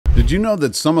Did you know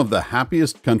that some of the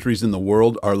happiest countries in the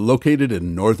world are located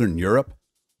in Northern Europe?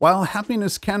 While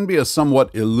happiness can be a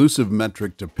somewhat elusive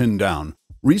metric to pin down,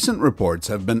 recent reports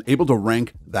have been able to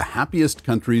rank the happiest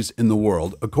countries in the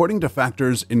world according to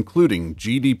factors including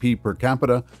GDP per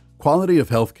capita, quality of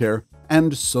healthcare,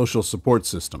 and social support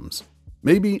systems.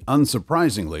 Maybe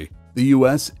unsurprisingly, the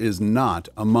US is not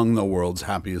among the world's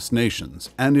happiest nations,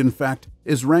 and in fact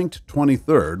is ranked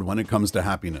 23rd when it comes to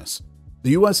happiness.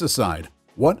 The US aside,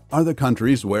 what are the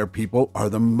countries where people are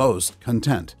the most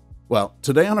content? Well,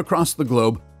 today on Across the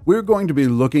Globe, we're going to be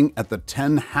looking at the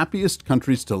 10 happiest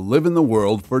countries to live in the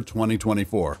world for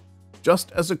 2024.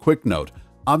 Just as a quick note,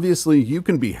 obviously you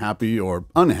can be happy or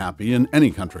unhappy in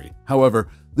any country. However,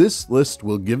 this list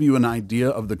will give you an idea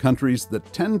of the countries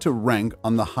that tend to rank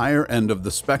on the higher end of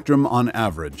the spectrum on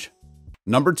average.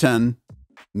 Number 10,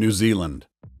 New Zealand.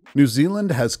 New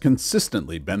Zealand has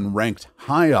consistently been ranked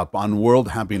high up on world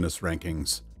happiness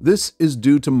rankings. This is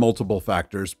due to multiple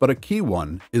factors, but a key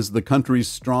one is the country's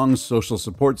strong social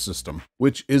support system,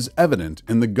 which is evident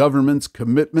in the government's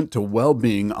commitment to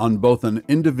well-being on both an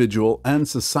individual and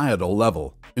societal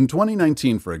level. In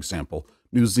 2019, for example,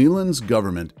 New Zealand's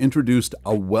government introduced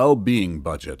a well-being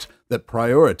budget that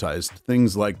prioritized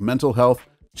things like mental health,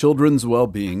 children's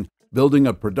well-being, building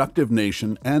a productive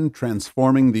nation, and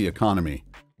transforming the economy.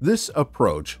 This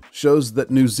approach shows that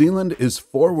New Zealand is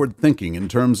forward-thinking in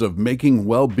terms of making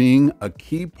well-being a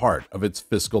key part of its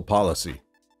fiscal policy.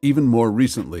 Even more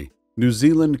recently, New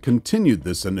Zealand continued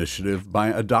this initiative by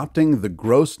adopting the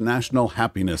Gross National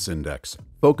Happiness Index,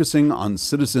 focusing on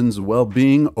citizens'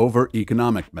 well-being over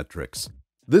economic metrics.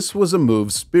 This was a move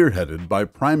spearheaded by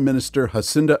Prime Minister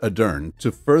Jacinda Ardern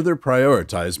to further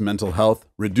prioritize mental health,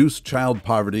 reduce child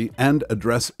poverty, and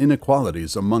address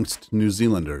inequalities amongst New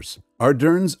Zealanders.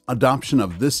 Ardern's adoption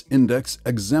of this index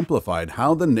exemplified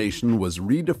how the nation was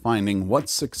redefining what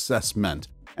success meant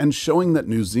and showing that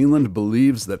New Zealand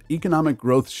believes that economic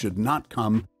growth should not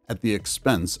come at the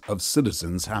expense of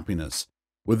citizens' happiness.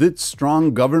 With its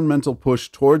strong governmental push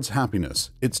towards happiness,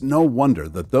 it's no wonder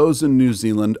that those in New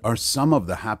Zealand are some of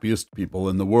the happiest people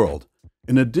in the world.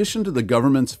 In addition to the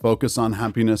government's focus on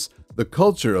happiness, the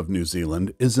culture of New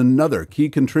Zealand is another key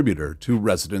contributor to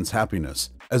residents' happiness,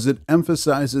 as it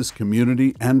emphasizes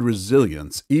community and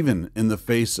resilience even in the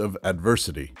face of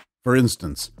adversity. For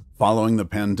instance, following the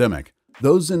pandemic,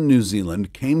 those in New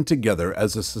Zealand came together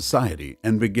as a society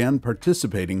and began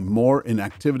participating more in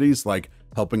activities like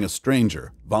helping a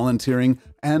stranger, volunteering,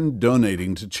 and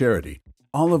donating to charity,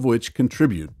 all of which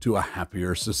contribute to a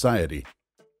happier society.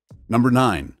 Number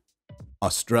 9.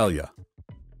 Australia.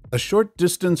 A short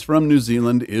distance from New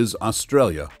Zealand is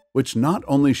Australia, which not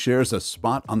only shares a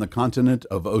spot on the continent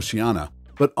of Oceania,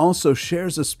 but also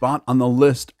shares a spot on the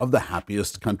list of the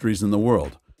happiest countries in the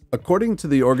world. According to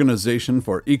the Organization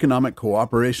for Economic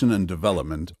Cooperation and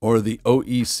Development, or the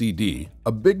OECD,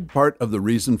 a big part of the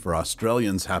reason for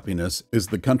Australians' happiness is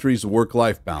the country's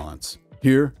work-life balance.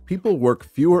 Here, people work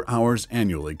fewer hours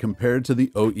annually compared to the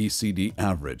OECD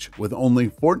average, with only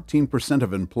 14%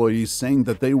 of employees saying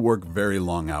that they work very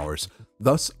long hours,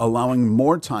 thus allowing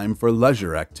more time for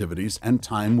leisure activities and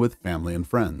time with family and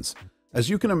friends. As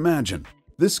you can imagine,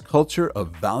 this culture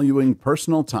of valuing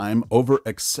personal time over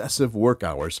excessive work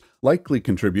hours likely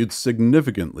contributes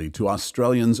significantly to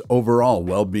Australians' overall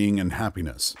well-being and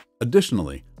happiness.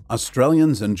 Additionally,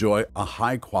 Australians enjoy a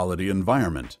high-quality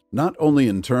environment, not only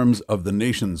in terms of the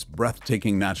nation's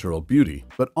breathtaking natural beauty,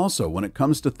 but also when it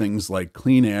comes to things like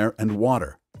clean air and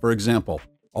water. For example,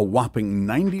 a whopping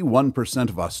 91%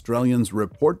 of Australians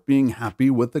report being happy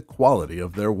with the quality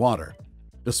of their water.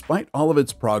 Despite all of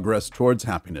its progress towards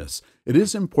happiness, it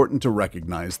is important to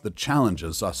recognize the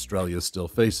challenges Australia still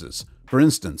faces. For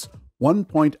instance, one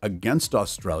point against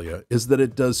Australia is that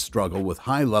it does struggle with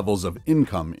high levels of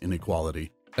income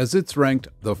inequality, as it's ranked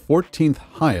the 14th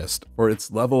highest for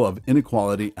its level of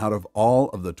inequality out of all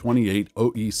of the 28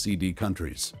 OECD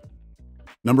countries.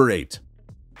 Number 8.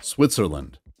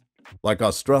 Switzerland. Like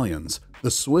Australians, the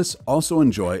Swiss also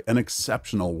enjoy an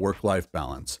exceptional work-life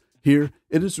balance. Here,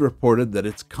 it is reported that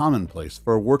it's commonplace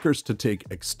for workers to take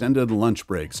extended lunch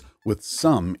breaks, with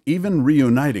some even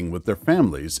reuniting with their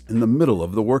families in the middle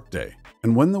of the workday.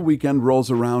 And when the weekend rolls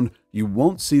around, you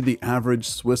won't see the average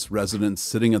Swiss resident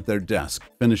sitting at their desk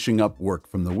finishing up work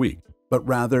from the week, but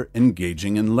rather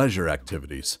engaging in leisure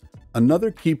activities.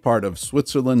 Another key part of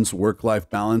Switzerland's work-life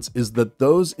balance is that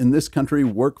those in this country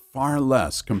work far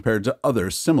less compared to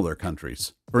other similar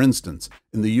countries. For instance,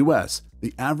 in the US,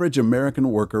 the average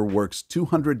American worker works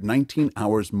 219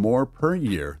 hours more per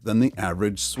year than the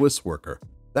average Swiss worker.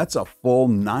 That's a full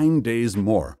 9 days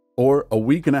more, or a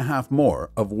week and a half more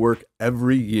of work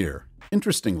every year.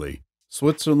 Interestingly,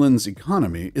 Switzerland's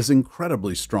economy is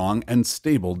incredibly strong and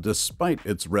stable despite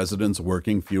its residents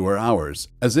working fewer hours,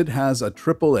 as it has a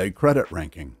AAA credit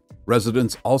ranking.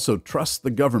 Residents also trust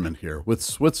the government here, with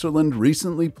Switzerland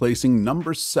recently placing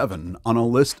number 7 on a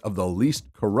list of the least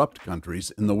corrupt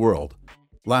countries in the world.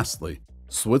 Lastly,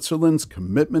 Switzerland's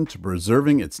commitment to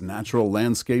preserving its natural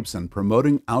landscapes and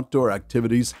promoting outdoor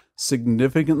activities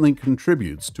significantly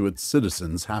contributes to its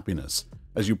citizens' happiness.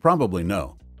 As you probably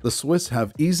know, the Swiss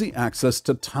have easy access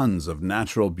to tons of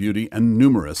natural beauty and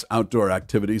numerous outdoor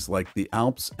activities like the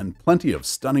Alps and plenty of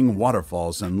stunning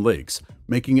waterfalls and lakes,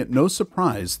 making it no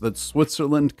surprise that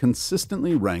Switzerland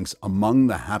consistently ranks among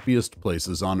the happiest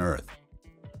places on Earth.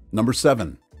 Number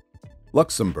 7.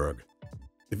 Luxembourg.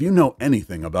 If you know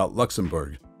anything about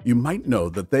Luxembourg, you might know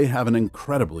that they have an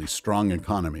incredibly strong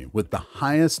economy with the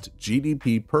highest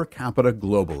GDP per capita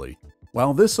globally.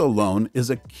 While this alone is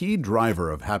a key driver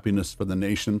of happiness for the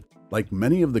nation, like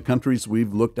many of the countries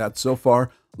we've looked at so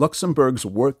far, Luxembourg's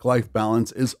work-life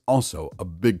balance is also a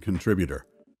big contributor.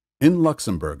 In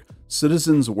Luxembourg,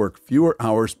 citizens work fewer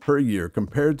hours per year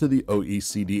compared to the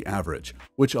OECD average,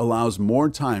 which allows more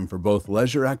time for both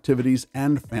leisure activities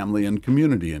and family and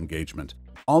community engagement,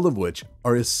 all of which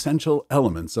are essential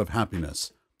elements of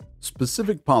happiness.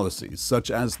 Specific policies,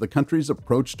 such as the country's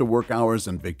approach to work hours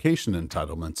and vacation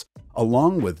entitlements,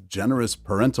 along with generous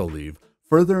parental leave,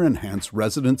 further enhance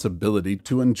residents' ability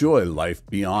to enjoy life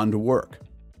beyond work.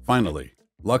 Finally,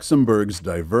 Luxembourg's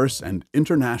diverse and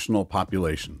international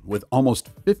population, with almost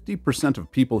 50%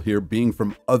 of people here being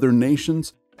from other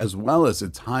nations, as well as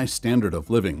its high standard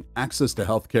of living, access to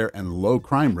healthcare, and low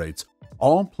crime rates,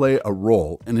 all play a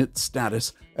role in its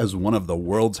status as one of the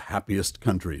world's happiest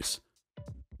countries.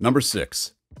 Number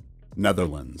 6.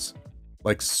 Netherlands.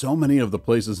 Like so many of the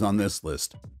places on this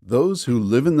list, those who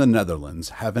live in the Netherlands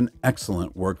have an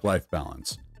excellent work-life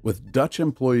balance, with Dutch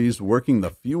employees working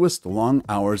the fewest long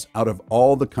hours out of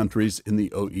all the countries in the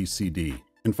OECD.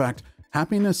 In fact,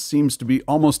 happiness seems to be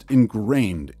almost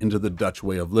ingrained into the Dutch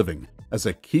way of living, as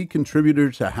a key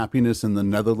contributor to happiness in the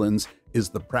Netherlands is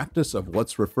the practice of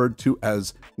what's referred to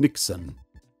as niksen.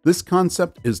 This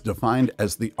concept is defined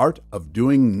as the art of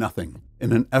doing nothing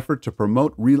in an effort to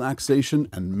promote relaxation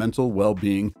and mental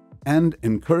well-being, and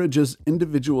encourages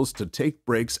individuals to take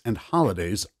breaks and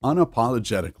holidays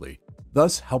unapologetically,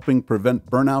 thus helping prevent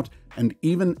burnout and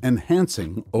even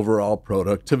enhancing overall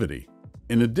productivity.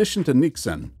 In addition to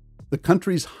niksen, the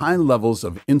country's high levels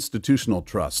of institutional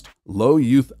trust, low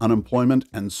youth unemployment,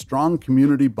 and strong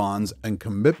community bonds and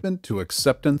commitment to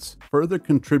acceptance further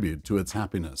contribute to its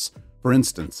happiness. For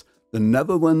instance, the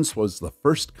Netherlands was the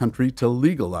first country to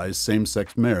legalize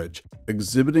same-sex marriage,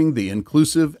 exhibiting the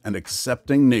inclusive and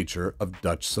accepting nature of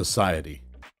Dutch society.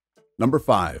 Number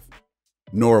 5.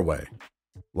 Norway.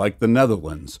 Like the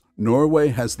Netherlands, Norway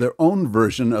has their own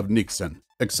version of niksen,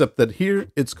 except that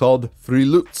here it's called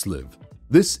friluftsliv.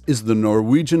 This is the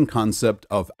Norwegian concept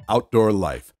of outdoor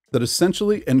life that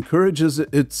essentially encourages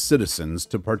its citizens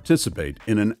to participate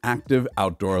in an active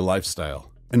outdoor lifestyle.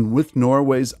 And with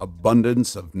Norway's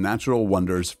abundance of natural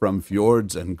wonders from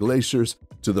fjords and glaciers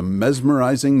to the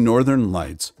mesmerizing northern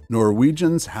lights,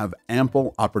 Norwegians have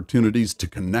ample opportunities to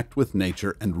connect with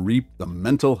nature and reap the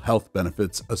mental health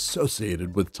benefits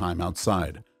associated with time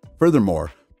outside.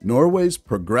 Furthermore, Norway's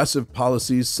progressive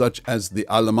policies such as the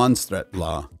Allemannsrett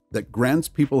law that grants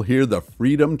people here the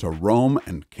freedom to roam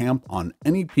and camp on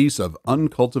any piece of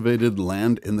uncultivated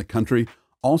land in the country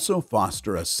also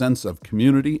foster a sense of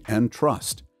community and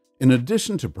trust. In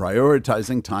addition to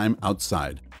prioritizing time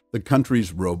outside, the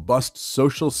country's robust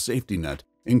social safety net,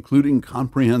 including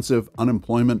comprehensive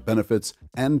unemployment benefits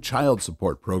and child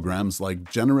support programs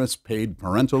like generous paid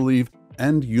parental leave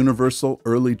and universal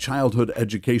early childhood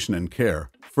education and care,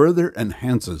 further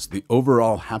enhances the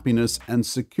overall happiness and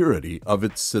security of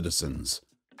its citizens.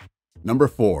 Number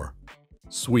 4.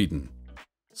 Sweden.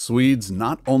 Swedes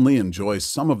not only enjoy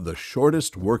some of the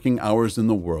shortest working hours in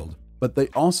the world, but they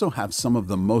also have some of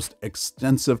the most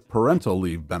extensive parental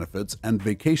leave benefits and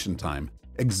vacation time,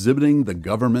 exhibiting the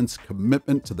government's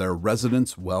commitment to their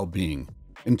residents' well-being.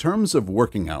 In terms of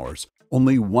working hours,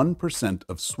 only 1%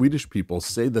 of Swedish people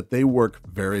say that they work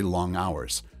very long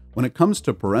hours. When it comes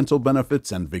to parental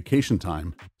benefits and vacation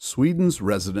time, Sweden's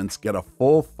residents get a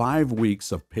full 5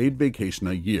 weeks of paid vacation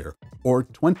a year, or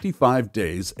 25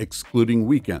 days excluding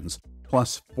weekends,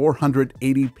 plus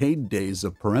 480 paid days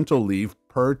of parental leave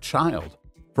per child.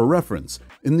 For reference,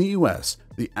 in the US,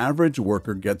 the average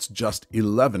worker gets just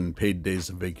 11 paid days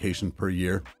of vacation per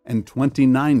year and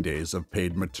 29 days of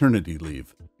paid maternity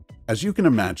leave. As you can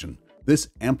imagine, this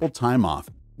ample time off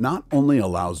not only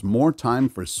allows more time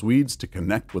for Swedes to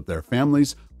connect with their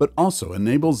families, but also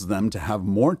enables them to have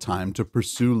more time to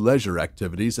pursue leisure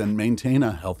activities and maintain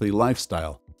a healthy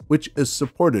lifestyle, which is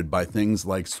supported by things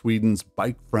like Sweden's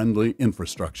bike-friendly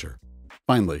infrastructure.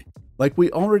 Finally, like we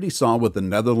already saw with the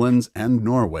Netherlands and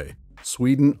Norway,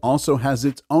 Sweden also has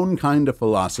its own kind of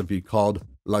philosophy called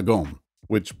lagom,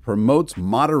 which promotes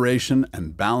moderation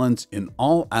and balance in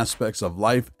all aspects of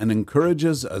life and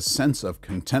encourages a sense of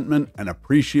contentment and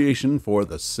appreciation for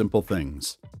the simple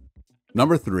things.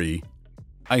 Number 3.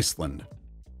 Iceland.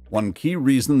 One key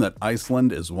reason that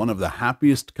Iceland is one of the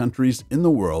happiest countries in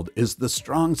the world is the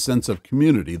strong sense of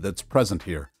community that's present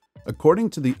here. According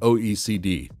to the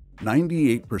OECD,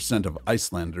 98% of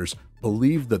Icelanders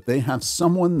believe that they have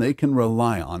someone they can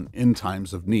rely on in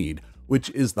times of need, which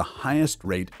is the highest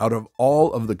rate out of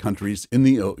all of the countries in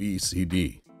the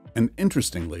OECD. And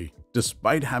interestingly,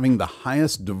 despite having the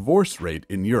highest divorce rate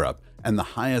in Europe and the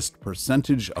highest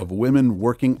percentage of women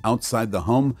working outside the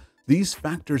home, these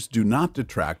factors do not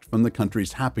detract from the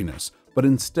country's happiness, but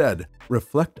instead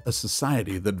reflect a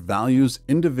society that values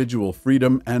individual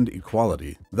freedom and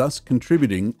equality, thus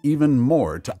contributing even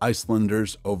more to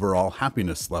Icelanders' overall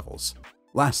happiness levels.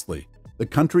 Lastly, the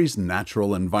country's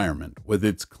natural environment, with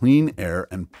its clean air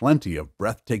and plenty of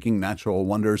breathtaking natural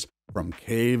wonders from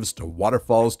caves to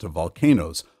waterfalls to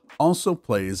volcanoes, also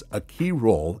plays a key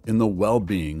role in the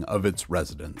well-being of its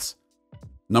residents.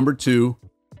 Number 2.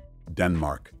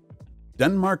 Denmark.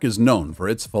 Denmark is known for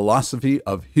its philosophy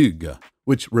of hygge,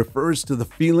 which refers to the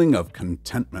feeling of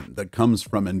contentment that comes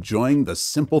from enjoying the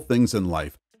simple things in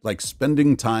life, like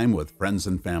spending time with friends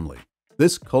and family.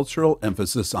 This cultural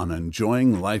emphasis on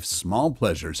enjoying life's small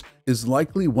pleasures is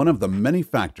likely one of the many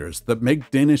factors that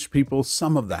make Danish people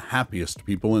some of the happiest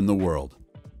people in the world.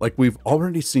 Like we've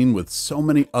already seen with so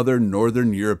many other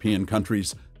Northern European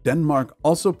countries, Denmark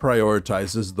also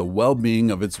prioritizes the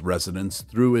well-being of its residents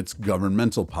through its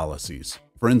governmental policies.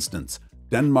 For instance,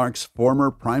 Denmark's former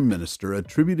prime minister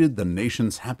attributed the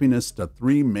nation's happiness to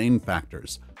 3 main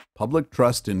factors: public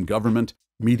trust in government,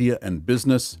 media and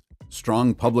business,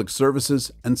 strong public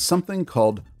services, and something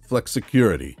called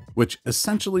flexicurity, which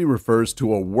essentially refers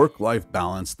to a work-life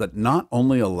balance that not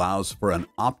only allows for an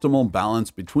optimal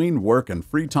balance between work and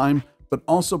free time, but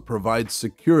also provides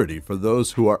security for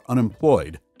those who are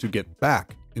unemployed to get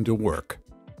back into work.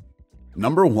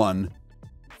 Number 1.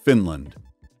 Finland.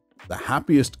 The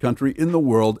happiest country in the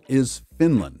world is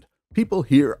Finland. People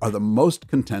here are the most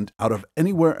content out of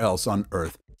anywhere else on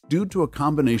Earth due to a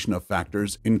combination of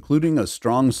factors including a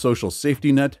strong social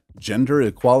safety net, gender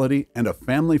equality, and a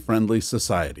family-friendly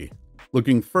society.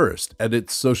 Looking first at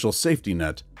its social safety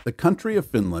net, the country of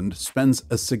Finland spends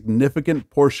a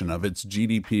significant portion of its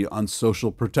GDP on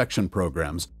social protection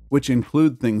programs, which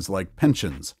include things like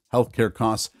pensions, healthcare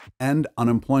costs, and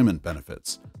unemployment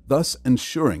benefits, thus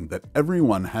ensuring that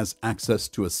everyone has access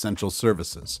to essential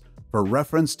services. For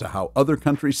reference to how other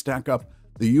countries stack up,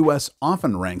 the U.S.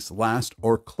 often ranks last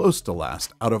or close to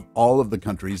last out of all of the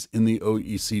countries in the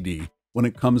OECD when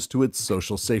it comes to its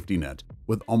social safety net,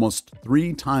 with almost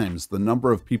 3 times the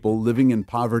number of people living in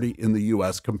poverty in the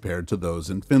U.S. compared to those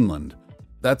in Finland.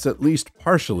 That's at least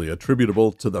partially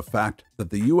attributable to the fact that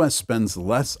the U.S. spends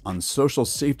less on social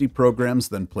safety programs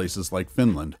than places like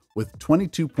Finland, with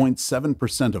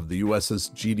 22.7% of the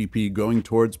U.S.'s GDP going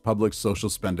towards public social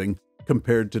spending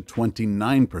compared to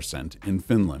 29% in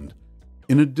Finland.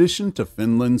 In addition to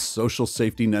Finland's social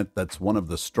safety net that's one of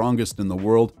the strongest in the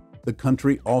world, the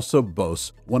country also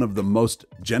boasts one of the most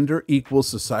gender-equal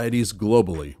societies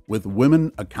globally, with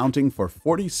women accounting for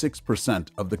 46%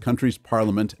 of the country's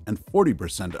parliament and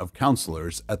 40% of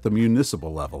councillors at the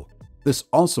municipal level. This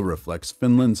also reflects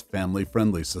Finland's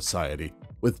family-friendly society,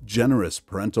 with generous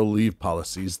parental leave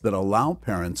policies that allow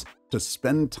parents to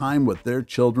spend time with their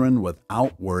children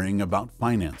without worrying about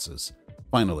finances.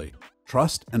 Finally,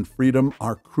 trust and freedom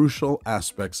are crucial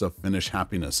aspects of Finnish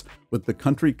happiness, with the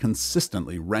country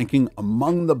consistently ranking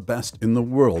among the best in the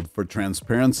world for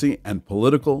transparency and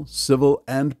political, civil,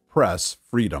 and press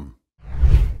freedom.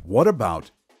 What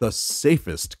about the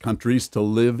safest countries to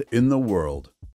live in the world?